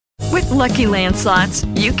Lucky Land Slots,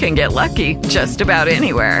 you can get lucky just about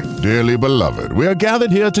anywhere. Dearly beloved, we are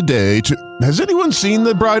gathered here today to... Has anyone seen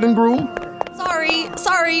the bride and groom?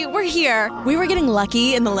 Sorry, we're here. We were getting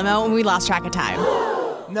lucky in the limo and we lost track of time.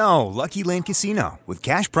 No, Lucky Land Casino, with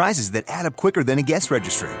cash prizes that add up quicker than a guest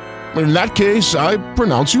registry. In that case, I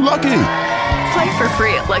pronounce you lucky. Play for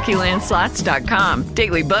free at LuckyLandSlots.com.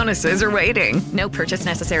 Daily bonuses are waiting. No purchase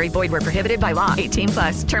necessary. Void where prohibited by law.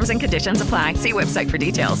 18+. Terms and conditions apply. See website for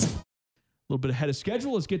details. A little bit ahead of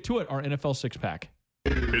schedule. Let's get to it. Our NFL six-pack.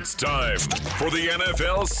 It's time for the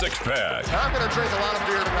NFL six-pack. I'm going to drink a lot of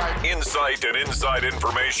beer tonight. Insight and inside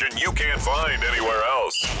information you can't find anywhere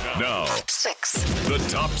else. Now, the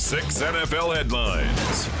top 6 NFL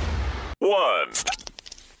headlines. 1.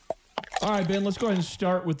 All right, Ben, let's go ahead and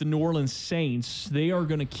start with the New Orleans Saints. They are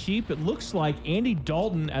going to keep, it looks like, Andy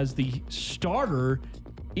Dalton as the starter,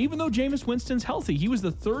 even though Jameis Winston's healthy. He was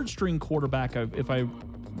the third-string quarterback, if I'm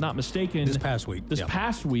not mistaken. This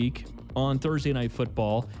past week. On Thursday Night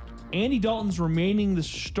Football. Andy Dalton's remaining the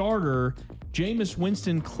starter. Jameis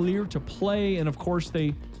Winston clear to play. And, of course,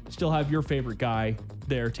 they still have your favorite guy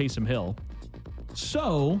there, Taysom Hill.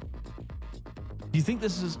 So, do you think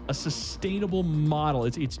this is a sustainable model?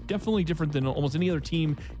 It's definitely different than almost any other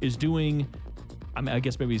team is doing. I mean, I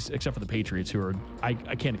guess maybe except for the Patriots, who are, I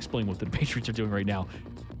can't explain what the Patriots are doing right now.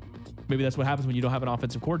 Maybe that's what happens when you don't have an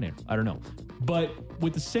offensive coordinator. I don't know. But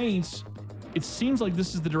with the Saints, it seems like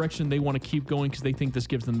this is the direction they want to keep going because they think this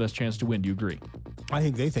gives them the best chance to win. Do you agree? I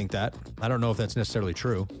think they think that. I don't know if that's necessarily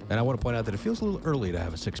true. And I want to point out that it feels a little early to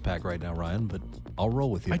have a six-pack right now, Ryan, but I'll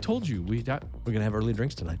roll with you. I told you. We're going to have early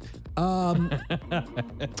drinks tonight.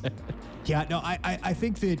 Yeah, no, I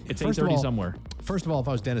think that... It's 8:30 somewhere. First of all, if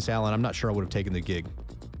I was Dennis Allen, I'm not sure I would have taken the gig.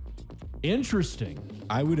 Interesting.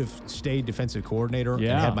 I would have stayed defensive coordinator and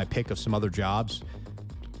had my pick of some other jobs.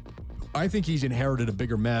 I think he's inherited a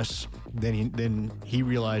bigger mess than he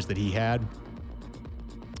realized that he had.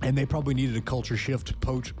 And they probably needed a culture shift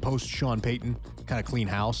post Sean Payton, kind of clean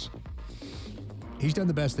house. He's done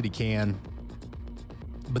the best that he can.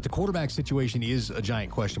 But the quarterback situation is a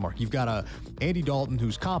giant question mark. You've got a Andy Dalton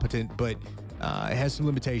who's competent, but has some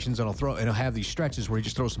limitations, and he'll have these stretches where he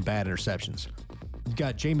just throws some bad interceptions. You've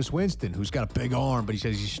got Jameis Winston, who's got a big arm, but he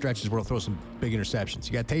says he stretches where he'll throw some big interceptions.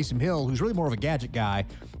 You got Taysom Hill, who's really more of a gadget guy,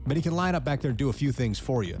 but he can line up back there and do a few things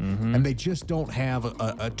for you. Mm-hmm. And they just don't have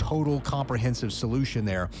a total comprehensive solution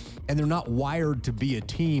there. And they're not wired to be a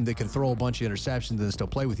team that can throw a bunch of interceptions and still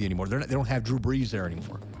play with you anymore. They don't have Drew Brees there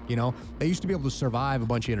anymore. You know, they used to be able to survive a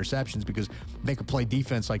bunch of interceptions because they could play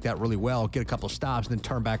defense like that really well, get a couple of stops, and then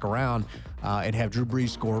turn back around and have Drew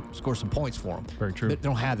Brees score some points for them. Very true. They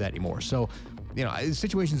don't have that anymore. So, you know, the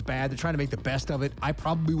situation's bad. They're trying to make the best of it. I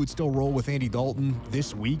probably would still roll with Andy Dalton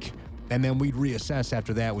this week, and then we'd reassess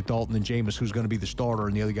after that with Dalton and Jameis, who's going to be the starter,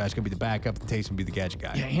 and the other guy's going to be the backup, and Taysom be the gadget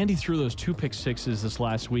guy. Yeah, Andy threw those 2 pick sixes this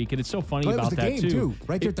last week, and it's so funny about that, game, too.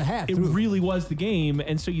 Right there at the half. It really was the game,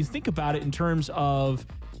 and so you think about it in terms of,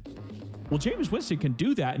 well, Jameis Winston can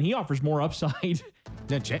do that, and he offers more upside.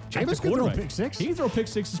 Yeah, Jameis can throw a pick six. He can throw pick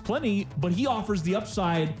sixes plenty, but he offers the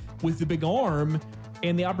upside with the big arm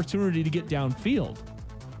and the opportunity to get downfield.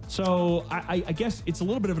 So I guess it's a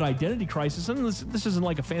little bit of an identity crisis. And this isn't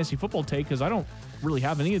like a fantasy football take because I don't really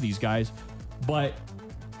have any of these guys. But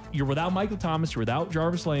you're without Michael Thomas. You're without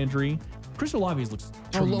Jarvis Landry. Chris Olave looks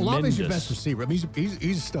tremendous. Olave's your best receiver. I mean,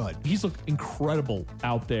 he's a stud. He's looked incredible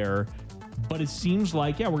out there. But it seems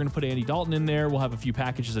like, we're going to put Andy Dalton in there. We'll have a few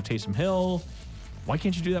packages of Taysom Hill. Why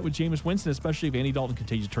can't you do that with Jameis Winston, especially if Andy Dalton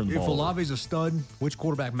continues to turn the ball? If Olave's a stud, which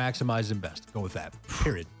quarterback maximizes him best? Go with that.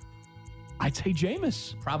 Period. I'd say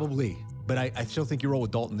Jameis. Probably. But I still think you roll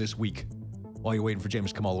with Dalton this week while you're waiting for Jameis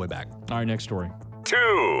to come all the way back. All right, next story.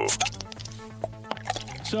 2.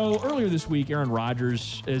 So earlier this week, Aaron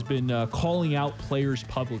Rodgers has been calling out players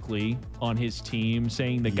publicly on his team,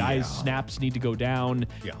 saying the guys' snaps need to go down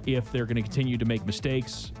if they're going to continue to make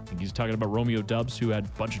mistakes. I think he's talking about Romeo Doubs, who had a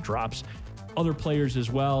bunch of drops. Other players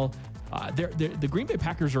as well. The Green Bay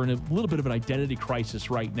Packers are in a little bit of an identity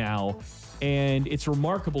crisis right now, and it's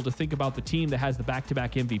remarkable to think about the team that has the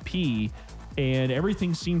back-to-back MVP, and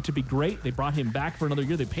everything seemed to be great. They brought him back for another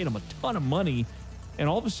year. They paid him a ton of money, and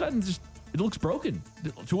all of a sudden, it looks broken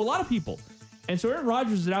to a lot of people. And so Aaron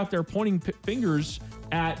Rodgers is out there pointing fingers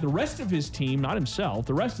at the rest of his team, not himself,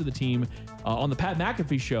 the rest of the team on the Pat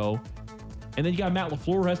McAfee show, and then you got Matt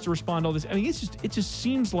LaFleur who has to respond to all this. I mean, it just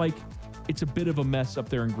seems like it's a bit of a mess up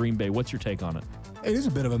there in Green Bay. What's your take on it? It is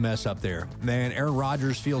a bit of a mess up there. Man, Aaron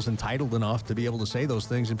Rodgers feels entitled enough to be able to say those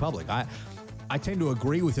things in public. I tend to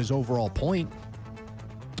agree with his overall point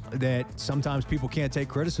that sometimes people can't take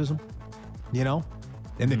criticism. You know,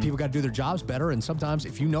 and that people got to do their jobs better. And sometimes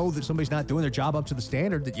if you know that somebody's not doing their job up to the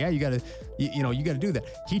standard, that you got to, you got to do that.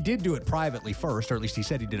 He did do it privately first, or at least he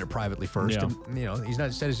said he did it privately first. Yeah. And, he's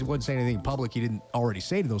not said he wasn't saying anything in public he didn't already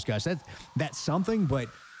say to those guys. That's something, but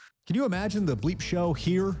can you imagine the bleep show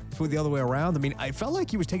here if it were the other way around? I mean, I felt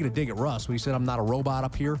like he was taking a dig at Russ when he said, I'm not a robot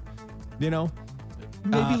up here,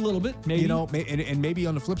 Maybe a little bit, maybe. And maybe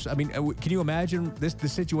on the flip side, I mean, can you imagine the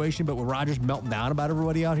situation, but with Rodgers melting down about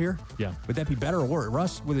everybody out here? Yeah. Would that be better or worse?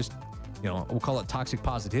 Russ with his, we'll call it toxic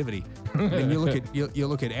positivity. And you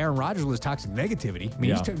look at Aaron Rodgers with his toxic negativity. I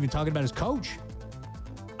mean, he's even talking about his coach.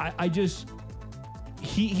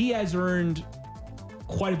 He has earned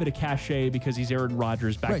quite a bit of cachet because he's Aaron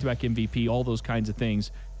Rodgers, back-to-back MVP, all those kinds of things.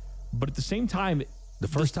 But at the same time, the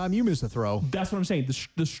first time you miss a throw. That's what I'm saying.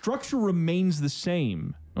 The structure remains the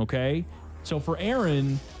same, okay? So for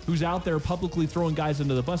Aaron, who's out there publicly throwing guys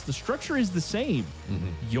under the bus, the structure is the same. Mm-hmm.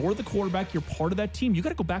 You're the quarterback. You're part of that team. You got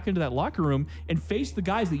to go back into that locker room and face the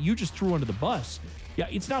guys that you just threw under the bus. Yeah,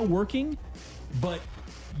 it's not working, but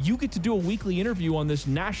you get to do a weekly interview on this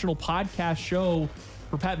national podcast show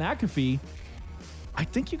for Pat McAfee. I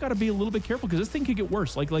think you got to be a little bit careful because this thing could get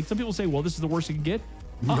worse. Like some people say, well, this is the worst it can get.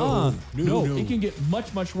 No, it can get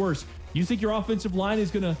much, much worse. You think your offensive line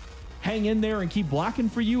is going to hang in there and keep blocking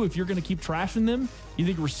for you if you're going to keep trashing them? You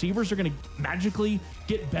think receivers are going to magically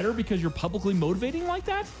get better because you're publicly motivating like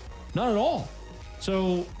that? Not at all.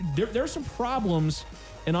 So there's some problems.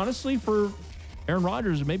 And honestly, for Aaron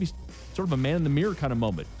Rodgers, maybe sort of a man in the mirror kind of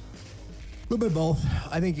moment. A little bit of both.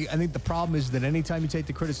 I think the problem is that anytime you take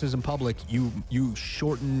the criticism public, you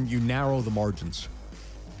narrow the margins.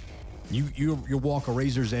 You walk a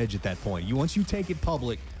razor's edge at that point. Once you take it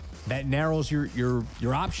public, that narrows your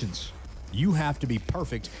options. You have to be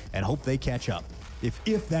perfect and hope they catch up.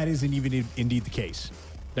 If that isn't even indeed the case.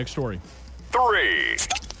 Next story. 3.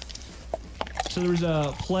 So there was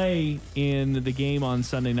a play in the game on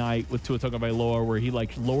Sunday night with Tua Tagovailoa where he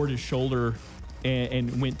lowered his shoulder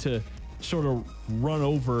and went to sort of run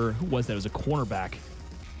over, who was that? It was a cornerback.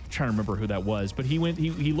 I'm trying to remember who that was, but he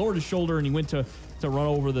lowered his shoulder and he went to run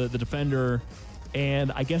over the defender,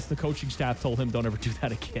 and I guess the coaching staff told him don't ever do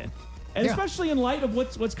that again. And especially in light of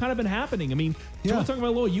what's kind of been happening. I mean, Tua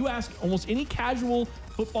Tagovailoa, you ask almost any casual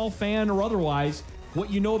football fan or otherwise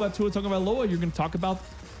what you know about Tua Tagovailoa, you're going to talk about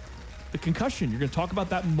the concussion. You're going to talk about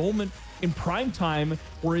that moment in prime time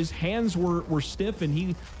where his hands were stiff and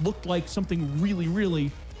he looked like something really,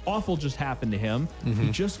 really awful just happened to him. Mm-hmm.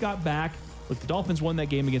 He just got back. Look, the Dolphins won that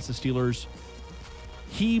game against the Steelers.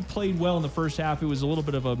 He played well in the first half. It was a little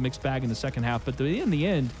bit of a mixed bag in the second half, but in the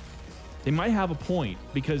end, they might have a point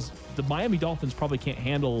because the Miami Dolphins probably can't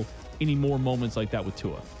handle any more moments like that with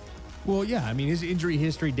Tua. Well, yeah. I mean, his injury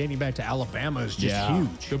history dating back to Alabama is just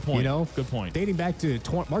huge. Good point. Good point. Dating back to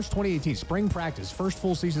March 2018, spring practice, first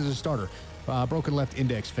full season as a starter. Broken left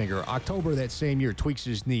index finger. October that same year, tweaks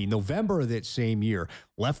his knee. November that same year,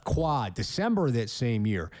 left quad. December that same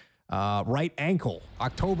year, right ankle.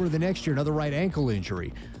 October the next year, another right ankle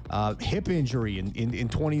injury. Hip injury in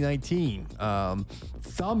 2019.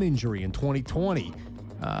 Thumb injury in 2020.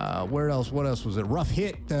 What else was it? Rough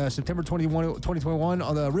hit September 2021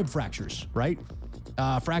 on the rib fractures, right?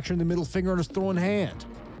 Fracture in the middle finger on his throwing hand.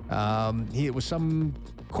 It was some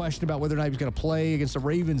question about whether or not he was going to play against the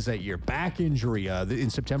Ravens that year. Back injury in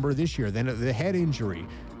September of this year. Then the head injury,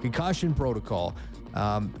 concussion protocol,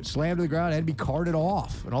 slammed to the ground, had to be carted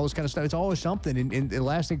off, and all this kind of stuff. It's always something. And the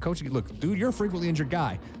last thing coaching, look, dude, you're a frequently injured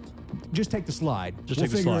guy. Just take the slide. We'll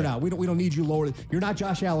figure it out. We don't need you lower. You're not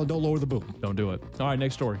Josh Allen. Don't lower the boom. Don't do it. All right,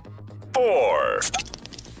 next story. 4.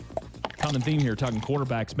 Common theme here, talking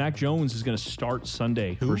quarterbacks. Mac Jones is going to start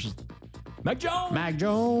Sunday versus Mac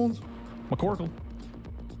Jones. McCorkle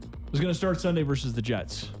is going to start Sunday versus the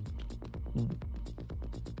Jets.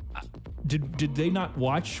 Did they not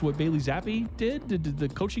watch what Bailey Zappi did? Did the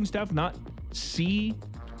coaching staff not see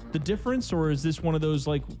the difference, or is this one of those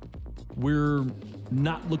we're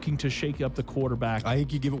not looking to shake up the quarterback? I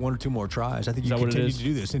think you give it one or two more tries. I think you continue to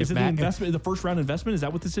do this. And is it the investment, the first round investment? Is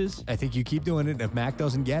that what this is? I think you keep doing it. If Mac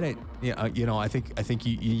doesn't get it, I think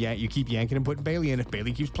you keep yanking and putting Bailey in. If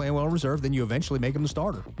Bailey keeps playing well in reserve, then you eventually make him the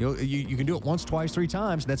starter. You can do it once, twice, 3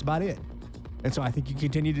 times, and that's about it. And so I think you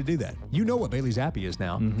continue to do that. You know what Bailey Zappi is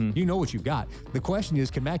now. Mm-hmm. You know what you've got. The question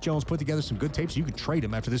is, can Mac Jones put together some good tapes so you can trade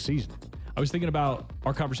him after this season? I was thinking about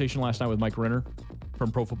our conversation last night with Mike Renner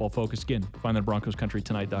from Pro Football Focus. Again, find that at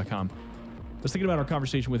BroncosCountryTonight.com. I was thinking about our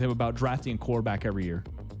conversation with him about drafting a quarterback every year.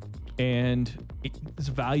 And it's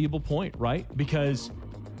a valuable point, right? Because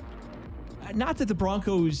not that the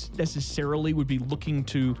Broncos necessarily would be looking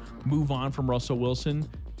to move on from Russell Wilson,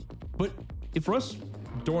 but if Russ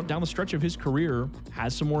down the stretch of his career,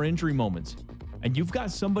 has some more injury moments. And you've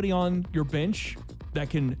got somebody on your bench that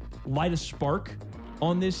can light a spark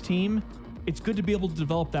on this team. It's good to be able to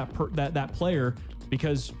develop that player,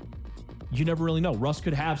 because you never really know. Russ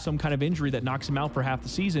could have some kind of injury that knocks him out for half the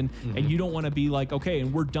season, and you don't want to be like, okay,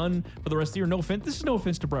 and we're done for the rest of the year. No offense. This is no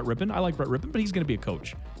offense to Brett Rippon. I like Brett Rippon, but he's going to be a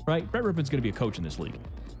coach, right? Brett Rippon's going to be a coach in this league.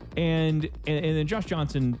 And then Josh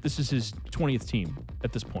Johnson, this is his 20th team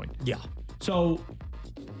at this point. Yeah. So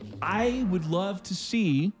I would love to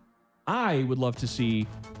see the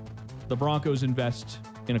Broncos invest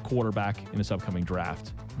in a quarterback in this upcoming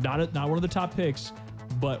draft. Not one of the top picks,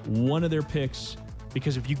 but one of their picks.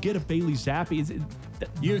 Because if you get a Bailey Zappi,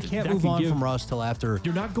 you can't move on from Russ till after.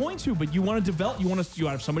 You're not going to, but you want to develop. You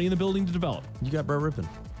have somebody in the building to develop. You got Brett Rippon.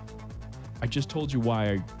 I just told you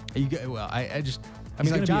why. I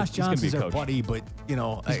mean, Josh Johnson's our buddy, but he's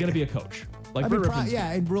going to be a coach. Like Brett Rippon's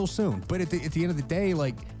and real soon. But at the end of the day,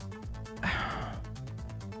 like,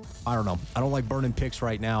 I don't know. I don't like burning picks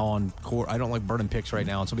right now on court. I don't like burning picks right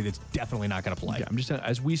now on somebody that's definitely not going to play. Yeah, I'm just saying,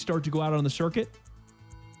 as we start to go out on the circuit,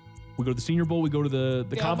 we go to the Senior Bowl, we go to the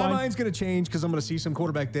Combine. My mind's going to change because I'm going to see some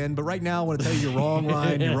quarterback then. But right now, I want to tell you, you're wrong,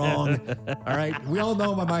 Ryan. You're wrong. All right? We all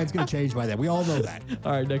know my mind's going to change by then. We all know that.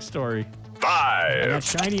 All right, next story. 5. I got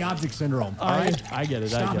shiny object syndrome. All right? I get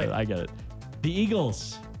it. I get it. The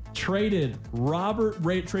Eagles traded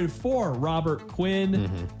for Robert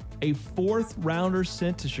Quinn, a 4th rounder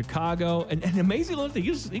sent to Chicago. And amazing, look, the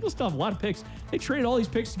Eagles still have a lot of picks. They traded all these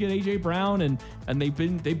picks to get A.J. Brown, and they've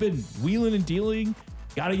been wheeling and dealing.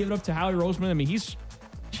 Got to give it up to Howie Roseman. I mean,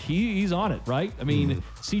 he's on it, right? I mean,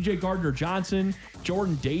 C.J. Gardner-Johnson,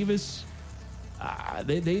 Jordan Davis,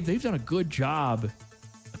 they've done a good job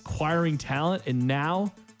acquiring talent, and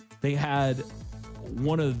now they had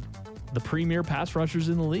one of the premier pass rushers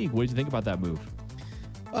in the league. What did you think about that move?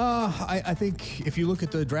 I think if you look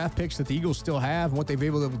at the draft picks that the Eagles still have and what they've been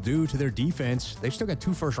able to do to their defense, they've still got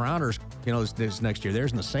 2 first-rounders, this next year.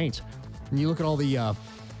 Theirs and the Saints. And you look at all the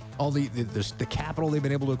capital they've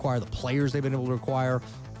been able to acquire, the players they've been able to acquire.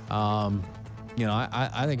 I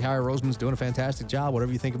think Howie Roseman's doing a fantastic job.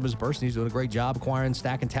 Whatever you think of him as a person, he's doing a great job acquiring,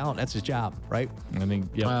 stacking talent. That's his job, right? I think,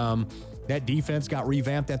 yeah. That defense got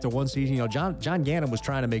revamped after one season. John Gannon was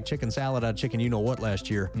trying to make chicken salad out of chicken you-know-what last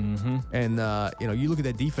year. And, you look at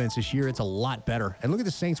that defense this year, it's a lot better. And look at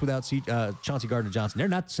the Saints without Chauncey Gardner-Johnson. They're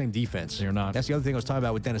not the same defense. They're not. That's the other thing I was talking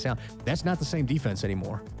about with Dennis Allen. That's not the same defense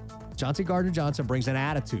anymore. Chauncey Gardner-Johnson brings an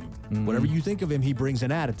attitude. Whatever you think of him, he brings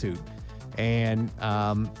an attitude. And,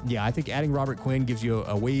 I think adding Robert Quinn gives you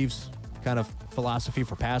a waves kind of philosophy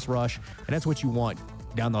for pass rush, and that's what you want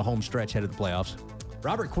down the home stretch headed to the playoffs.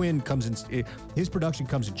 Robert Quinn his production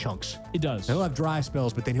comes in chunks. It does. He'll have dry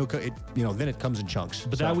spells, but then then it comes in chunks.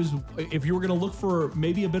 But that was, if you were going to look for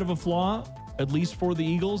maybe a bit of a flaw, at least for the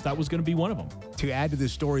Eagles, that was going to be one of them. To add to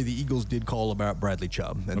this story, the Eagles did call about Bradley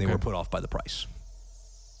Chubb, and they were put off by the price.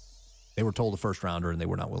 They were told a first rounder, and they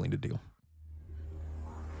were not willing to deal.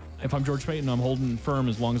 If I'm George Paton, I'm holding firm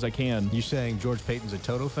as long as I can. You saying George Paton's a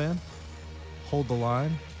Toto fan? Hold the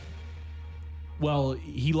line? Well,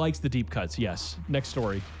 he likes the deep cuts, yes. Next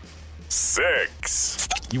story. 6.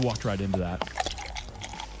 You walked right into that.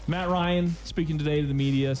 Matt Ryan, speaking today to the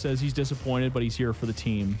media, says he's disappointed, but he's here for the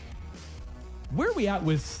team. Where are we at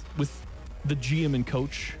with the GM and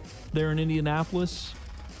coach there in Indianapolis?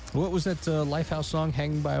 What was that Lifehouse song,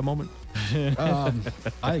 Hanging by a Moment? I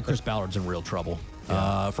think Chris Ballard's in real trouble.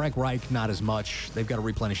 Yeah. Frank Reich, not as much. They've got to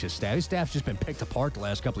replenish his staff. His staff's just been picked apart the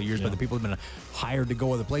last couple of years by the people who've been hired to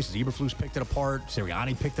go other places. Eberflus picked it apart.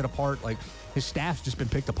 Sirianni picked it apart. Like, his staff's just been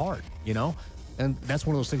picked apart, And that's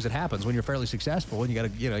one of those things that happens when you're fairly successful and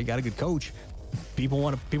you got a good coach. People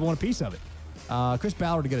want a piece of it. Chris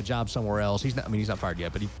Ballard to get a job somewhere else. He's not fired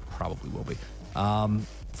yet, but he probably will be.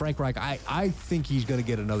 Frank Reich, I think he's going to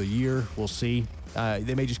get another year. We'll see.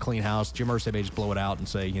 They may just clean house. Jim Irsay may just blow it out and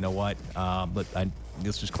say, you know what,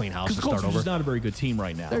 let's just clean house and start over. Because the not a very good team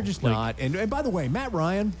right now. They're just not. And by the way, Matt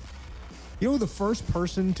Ryan, you know who the first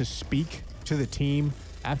person to speak to the team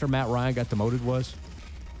after Matt Ryan got demoted was?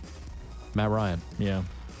 Matt Ryan. Yeah.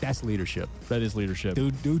 That's leadership. That is leadership.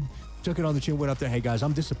 Dude took it on the chin, went up there, hey, guys,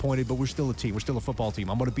 I'm disappointed, but we're still a team. We're still a football team.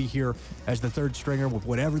 I'm going to be here as the third stringer with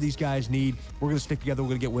whatever these guys need. We're going to stick together. We're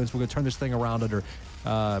going to get wins. We're going to turn this thing around under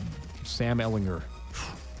Sam Ehlinger.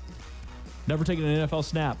 Never taken an NFL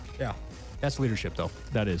snap. Yeah. That's leadership, though.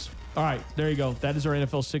 That is. All right, there you go. That is our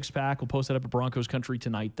NFL six-pack. We'll post that up at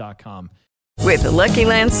BroncosCountryTonight.com. With the Lucky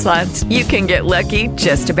Land Slots, you can get lucky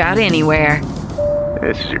just about anywhere.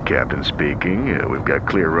 This is your captain speaking. We've got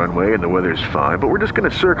clear runway and the weather's fine, but we're just going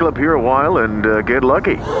to circle up here a while and get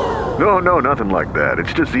lucky. No, nothing like that.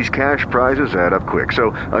 It's just these cash prizes add up quick.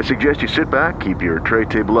 So I suggest you sit back, keep your tray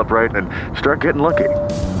table upright, and start getting lucky.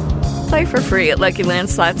 Play for free at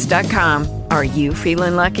LuckyLandSlots.com. Are you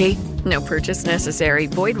feeling lucky? No purchase necessary.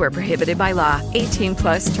 Void where prohibited by law.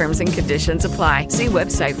 18+ terms and conditions apply. See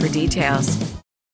website for details.